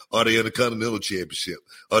title or the Intercontinental Championship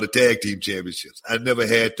or the Tag Team Championships. I never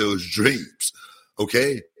had those dreams,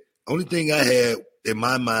 okay? Only thing I had in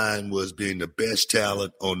my mind was being the best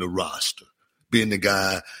talent on the roster, being the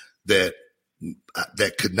guy that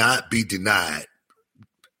could not be denied.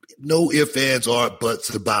 No ifs, ands, or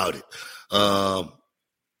buts about it.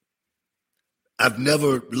 I've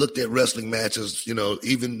never looked at wrestling matches,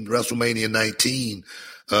 even WrestleMania 19,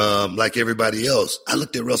 like everybody else. I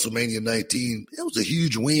looked at WrestleMania 19. It was a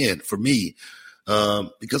huge win for me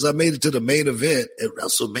because I made it to the main event at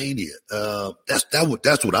WrestleMania.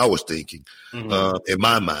 That's what I was thinking in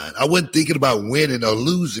my mind. I wasn't thinking about winning or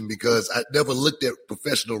losing because I never looked at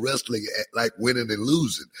professional wrestling like winning and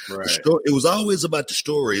losing. Right. It was always about the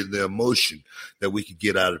story and the emotion that we could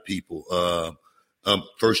get out of people.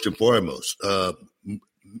 First and foremost,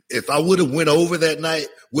 if I would have went over that night,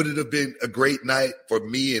 would it have been a great night for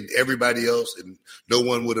me and everybody else? And no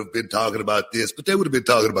one would have been talking about this, but they would have been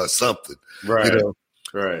talking about something. Right.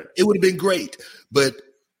 Right. It would have been great. But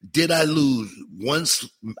did I lose 1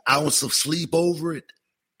 ounce of sleep over it?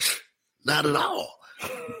 Not at all.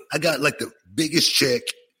 I got like the biggest check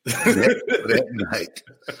that night.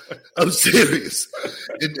 I'm serious.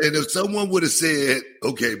 And if someone would have said,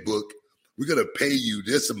 okay, Book, we're going to pay you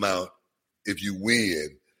this amount if you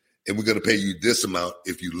win, and we're going to pay you this amount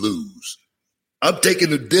if you lose. I'm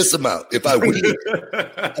taking this amount if I win.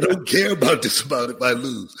 I don't care about this amount if I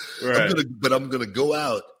lose. Right. I'm going to go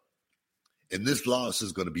out, and this loss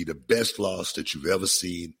is going to be the best loss that you've ever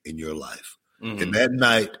seen in your life. Mm-hmm. And that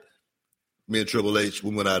night, me and Triple H,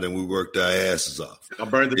 we went out and we worked our asses off. I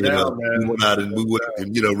burned it down, man. We went out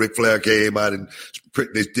and Ric Flair came out and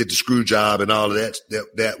they did the screw job and all of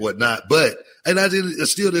that whatnot. But I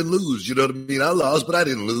still didn't lose. You know what I mean? I lost, but I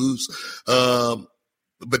didn't lose.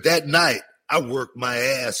 But that night, I worked my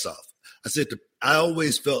ass off. I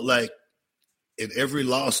always felt like in every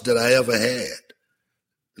loss that I ever had,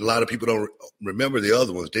 a lot of people don't remember the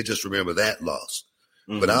other ones. They just remember that loss.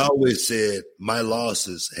 Mm-hmm. But I always said my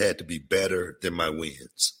losses had to be better than my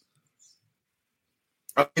wins.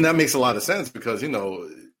 I mean, that makes a lot of sense because,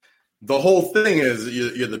 the whole thing is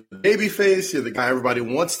you're the baby face, you're the guy everybody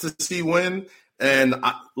wants to see win. And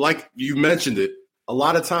like you mentioned it, a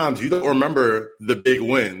lot of times you don't remember the big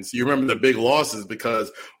wins. You remember the big losses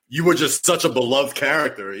because you were just such a beloved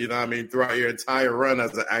character, you know what I mean, throughout your entire run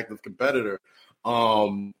as an active competitor.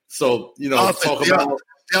 So, you know, talk about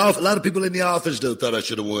a lot of people in the office though thought I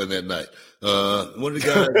should have won that night. One of the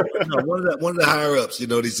guys, one of the higher ups, you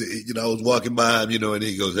know, he said, you know, I was walking by him, you know, and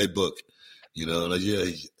he goes, "Hey, Book," you know, like, yeah,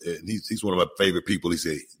 he's one of my favorite people. He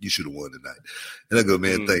said, "You should have won tonight." And I go,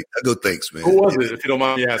 "Man, thanks, man." Who was it, if you don't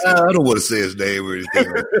mind me asking? I don't want to say his name or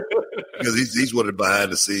anything. Because he's one of the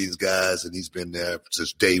behind the scenes guys, and he's been there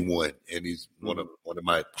since day one, and he's one of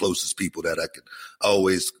my closest people that I can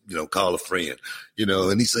always, you know, call a friend, you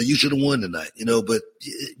know. And he said, "You should have won tonight," you know. But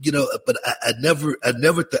you know, but I never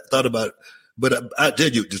thought about it. But I tell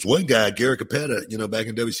you, just one guy, Gary Capetta, you know, back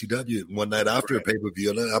in WCW, one night after a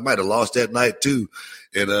pay-per-view, I might have lost that night too.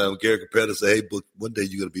 And Gary Capetta said, "Hey, Book, one day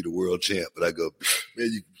you're going to be the world champ." But I go,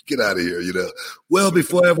 "Man, you get out of here," you know. Well,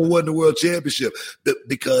 before I ever won the world championship,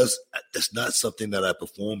 because that's not something that I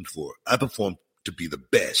performed for. I performed to be the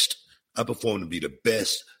best. I performed to be the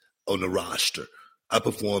best on the roster. I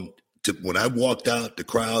performed to, when I walked out, the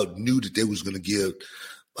crowd knew that they was going to give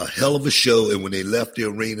a hell of a show, and when they left the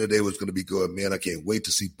arena, they was going to be going, "Man, I can't wait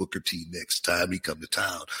to see Booker T next time he come to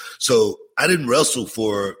town." So I didn't wrestle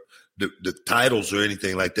for the titles or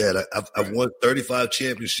anything like that. I've won 35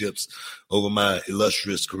 championships over my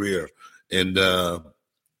illustrious career, and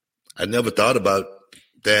I never thought about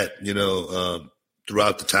that, you know,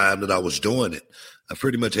 throughout the time that I was doing it. I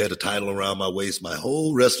pretty much had a title around my waist my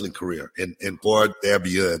whole wrestling career, and far there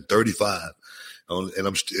beyond 35. And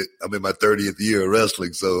I'm in my 30th year of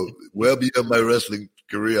wrestling. So well beyond my wrestling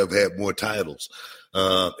career, I've had more titles.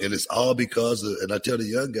 And it's all because of, and I tell the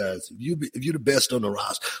young guys, if you're the best on the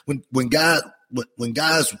roster, when guys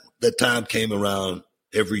that time came around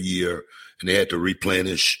every year and they had to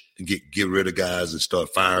replenish and get rid of guys and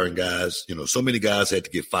start firing guys, you know, so many guys had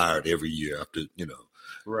to get fired every year after, you know,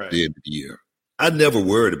 the end of the year. I never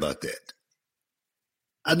worried about that.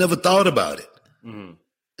 I never thought about it. Mm-hmm.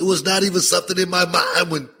 It was not even something in my mind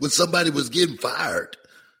when somebody was getting fired,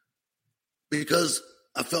 because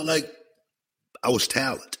I felt like I was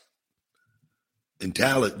talent, and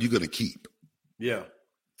talent you're going to keep. Yeah,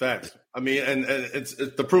 facts. I mean, and it's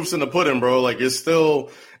the proof's in the pudding, bro. Like, you're still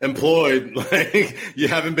employed. Like, you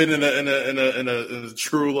haven't been in a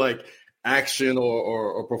true like action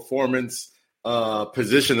or performance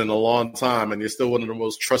position in a long time, and you're still one of the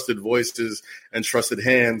most trusted voices and trusted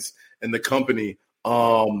hands in the company.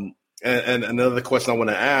 And another question I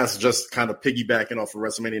want to ask, just kind of piggybacking off of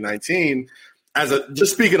WrestleMania 19, as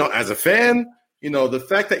a fan, you know, the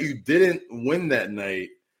fact that you didn't win that night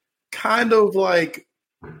kind of like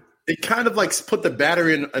put the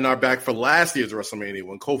battery in our back for last year's WrestleMania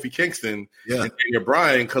when Kofi Kingston and Daniel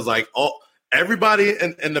Bryan, because like everybody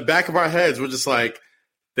in the back of our heads were just like,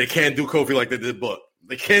 they can't do Kofi like they did Book.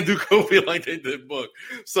 They can't do Kofi like they did Book.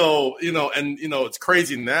 So, you know, and you know, it's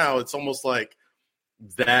crazy now. It's almost like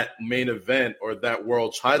that main event or that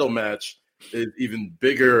world title match is even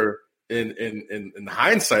bigger in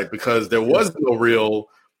hindsight, because there was no real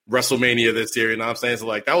WrestleMania this year. You know what I'm saying? So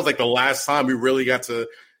like, that was like the last time we really got to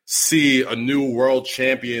see a new world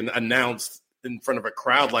champion announced in front of a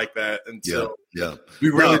crowd like that until we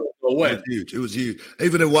really don't know when. It was huge.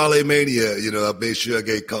 Even in Wale Mania, you know, I made sure I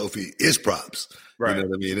gave Kofi his props. Right. You know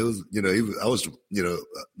what I mean? It was, you know, I was, you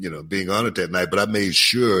know, being honored that night, but I made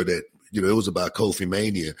sure that, you know, it was about Kofi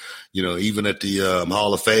Mania. You know, even at the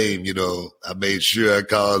Hall of Fame, you know, I made sure I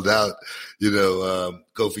called out, you know,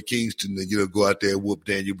 Kofi Kingston to, you know, go out there and whoop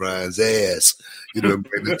Daniel Bryan's ass. You know,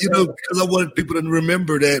 because I wanted people to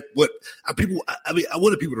remember that I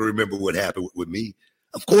wanted people to remember what happened with me,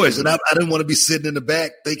 of course. And I didn't want to be sitting in the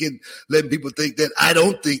back letting people think that I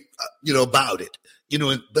don't think, you know, about it. You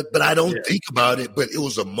know, but I don't think about it. But it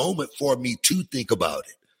was a moment for me to think about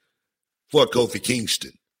it for Kofi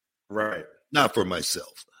Kingston. Right. Not for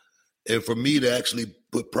myself. And for me to actually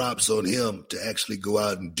put props on him to actually go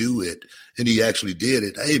out and do it. And he actually did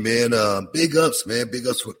it. Hey, man, big ups, man. Big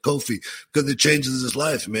ups for Kofi, because it changes his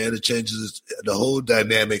life, man. It changes the whole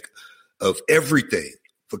dynamic of everything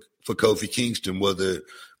for Kofi Kingston, whether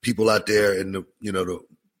people out there in the, you know, the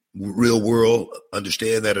real world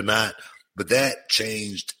understand that or not. But that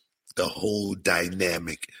changed the whole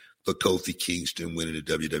dynamic for Kofi Kingston winning the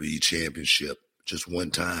WWE Championship. Just one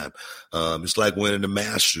time. It's like winning the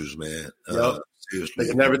Masters, man. Seriously. They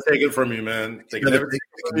can never take it from you, man. They can never take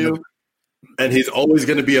it from you. And he's always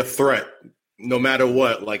going to be a threat no matter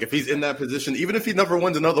what. Like if he's in that position, even if he never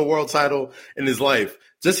wins another world title in his life,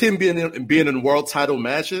 just him being in world title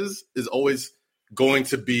matches is always going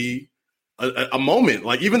to be a moment.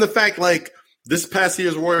 Like even the fact like this past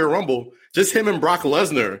year's Royal Rumble, just him and Brock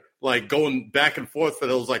Lesnar like going back and forth for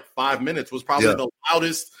those like 5 minutes was probably the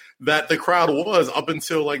loudest that the crowd was up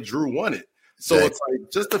until like Drew won it. So it's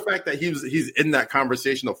like just the fact that he's in that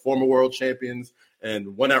conversation of former world champions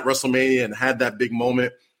and won at WrestleMania and had that big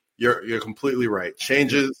moment. You're completely right.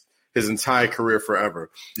 Changes his entire career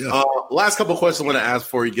forever. Yeah. Last couple of questions I want to ask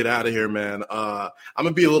before you get out of here, man. I'm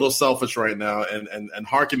gonna be a little selfish right now and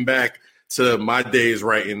harken back to my days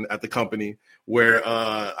writing at the company where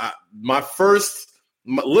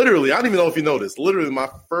literally, I don't even know if you know this. Literally, my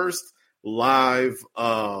first live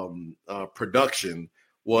production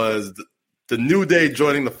was the New Day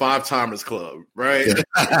joining the Five Timers Club, right? And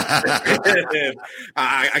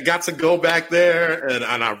I got to go back there and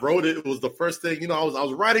I wrote it. It was the first thing, I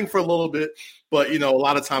was writing for a little bit, but a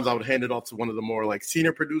lot of times I would hand it off to one of the more like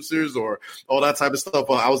senior producers or all that type of stuff.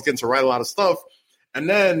 But I was getting to write a lot of stuff. And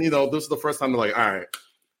then, this is the first time they're like, all right,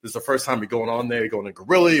 this is the first time you're going on there, you're going to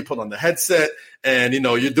Gorilla, you put on the headset, and,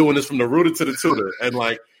 you're doing this from the rooter to the tutor. And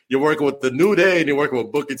like, you're working with the New Day and you're working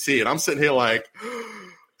with Booker T. And I'm sitting here like,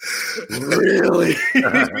 really?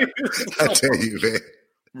 I tell you, man.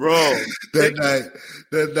 Bro. That night,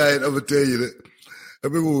 I'm going to tell you that. I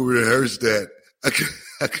remember when we rehearsed that. I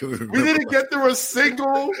couldn't remember. We didn't get through a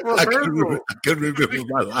single rehearsal. I couldn't remember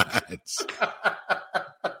my lines.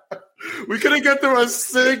 We couldn't get through a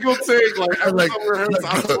single take. Like, I was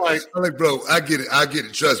like, bro, I get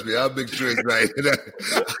it. Trust me, I'll make sure it's right.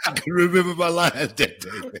 I can remember my lines that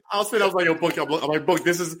day. I was like, yo, Book. I'm like, Book.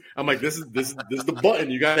 This is the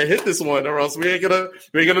button. You gotta hit this one, or else we ain't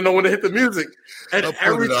gonna know when to hit the music. And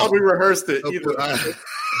every time we rehearsed it, either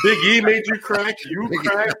Big E made you crack, you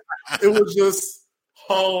cracked. It was just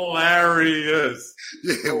hilarious.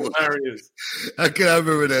 Yeah, hilarious. I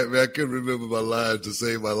remember that, man. I couldn't remember my lines to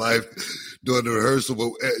save my life during the rehearsal.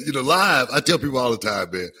 But live, I tell people all the time,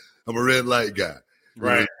 man, I'm a red light guy.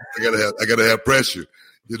 Right. I gotta have pressure,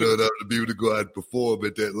 to be able to go out and perform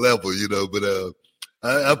at that level, But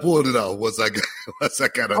I pulled it off once I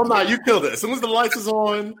got. Oh no, you killed it. As soon as the lights was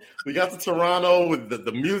on, we got to Toronto with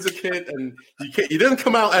the music hit, and you didn't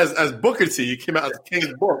come out as Booker T. You came out as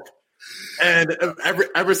King Book. And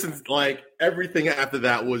ever since, like, everything after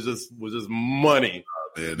that was just money.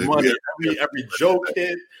 Money. Every joke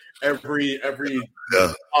hit, every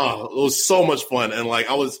it was so much fun. And like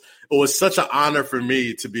it was such an honor for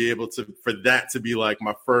me to be able for that to be like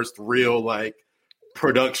my first real like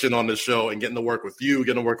production on the show and getting to work with you,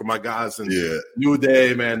 getting to work with my guys and New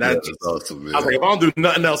Day, man. That's awesome, man. I was like, if I don't do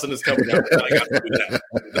nothing else in this company, I got to do that.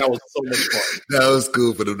 That was so much fun. That was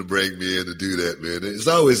cool for them to bring me in to do that, man. It's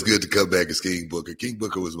always good to come back as King Booker. King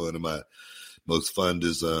Booker was one of my most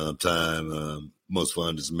fondest most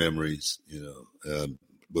fondest memories,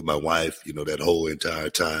 with my wife, that whole entire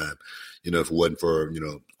time. If it wasn't for,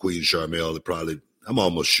 Queen Sharmell, I'm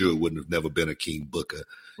almost sure it wouldn't have never been a King Booker,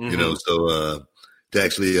 so to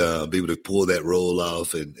actually be able to pull that role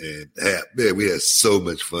off and we had so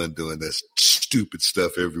much fun doing that stupid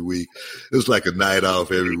stuff every week. It was like a night off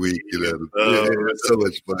every week, It was so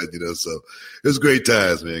much fun, so it was great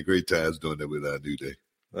times, man. Great times doing that with our New Day.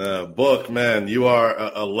 Book, man, you are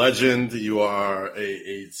a legend. You are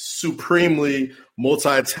a supremely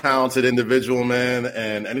multi-talented individual, man.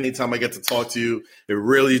 And anytime I get to talk to you, it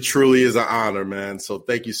really, truly is an honor, man. So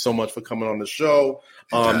thank you so much for coming on the show.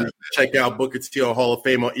 Check out Booker T on Hall of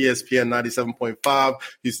Fame on ESPN 97.5,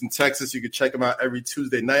 Houston, Texas. You can check him out every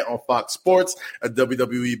Tuesday night on Fox Sports at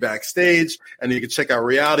WWE Backstage. And you can check out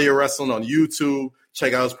Reality Wrestling on YouTube.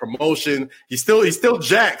 Check out his promotion. He's still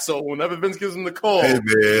jacked. So whenever Vince gives him the call, hey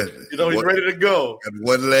man, he's ready to go. And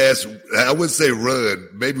one last, I wouldn't say run,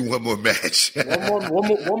 maybe one more match.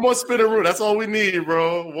 one more spin and run. That's all we need,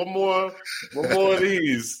 bro. One more of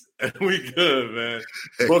these, and we good, man.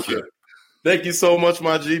 Booker, thank you so much,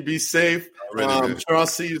 my G. Be safe. I'm sure I'll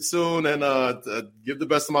see you soon, and give the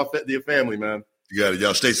best to your family, man. You got it.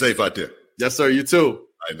 Y'all stay safe out there. Yes, sir. You too. All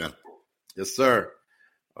right now. Yes, sir.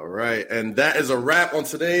 All right. And that is a wrap on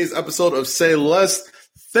today's episode of Say Less.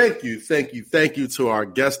 Thank you to our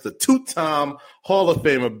guest, the two-time Hall of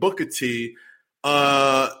Famer, Booker T.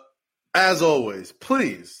 As always,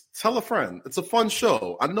 please tell a friend. It's a fun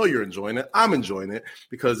show. I know you're enjoying it. I'm enjoying it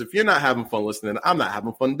because if you're not having fun listening, I'm not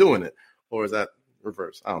having fun doing it. Or is that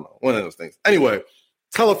reverse? I don't know. One of those things. Anyway,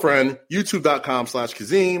 tell a friend,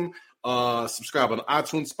 youtube.com/Kazim. Subscribe on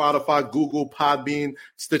iTunes, Spotify, Google, Podbean,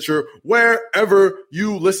 Stitcher, wherever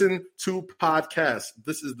you listen to podcasts.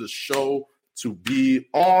 This is the show to be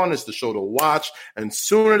on. It's the show to watch. And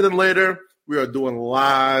sooner than later, we are doing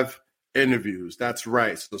live interviews. That's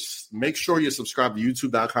right. So make sure you subscribe to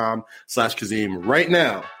youtube.com/Kazim right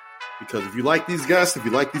now. Because if you like these guests, if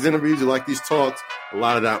you like these interviews, you like these talks, a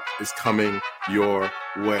lot of that is coming your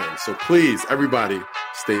way. So please, everybody,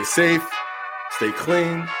 stay safe, stay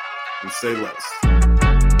clean, and say less.